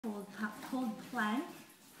hold plank.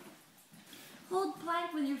 Hold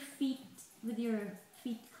plank with your feet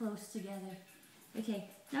close together. Okay,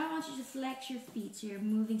 now I want you to flex your feet so you're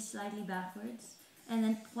moving slightly backwards, and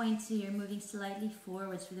then point so you're moving slightly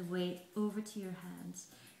forwards with the weight over to your hands.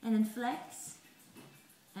 And then flex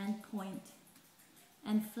and point.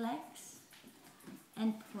 And flex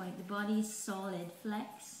and point. The body is solid.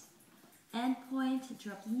 Flex and point.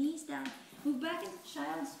 Drop the knees down. Move back into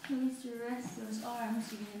child's pose to rest those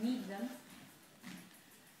arms. You're going to need them.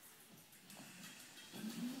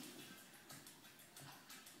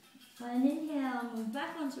 On an inhale, move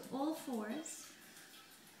back onto all fours.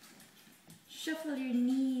 Shuffle your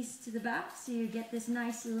knees to the back so you get this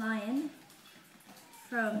nice line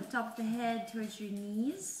from the top of the head towards your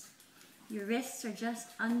knees. Your wrists are just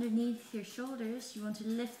underneath your shoulders. You want to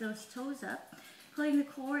lift those toes up, pulling the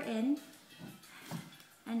core in.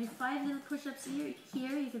 And do 5 little push-ups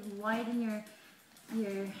here. You can widen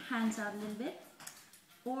your hands out a little bit.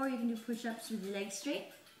 Or you can do push-ups with your legs straight.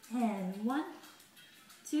 And 1,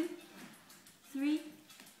 2, 3,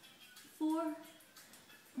 4,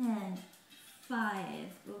 and 5.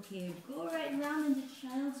 Okay, go right round into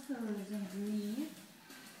child's pose and breathe.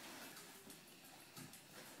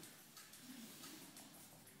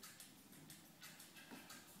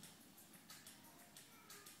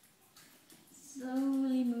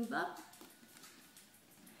 Slowly move up.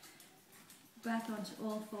 Back onto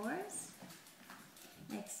all fours.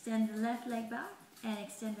 Extend the left leg back and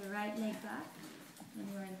extend the right leg back. And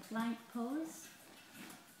we're in plank pose.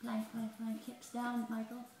 Plank, plank, plank. Hips down,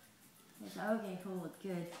 Michael. Yes, okay, hold.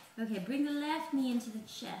 Good. Okay, bring the left knee into the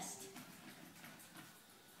chest.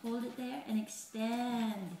 Hold it there and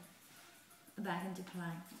extend back into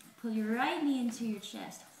plank. Pull your right knee into your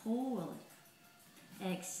chest. Hold.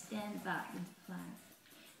 And extend back into plank.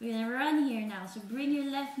 We're going to run here now. So bring your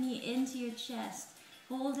left knee into your chest.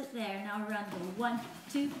 Hold it there. Now run. Go 1,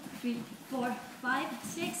 2, 3, 4, 5,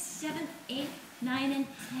 6, 7, 8, 9, and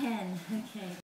 10. Okay.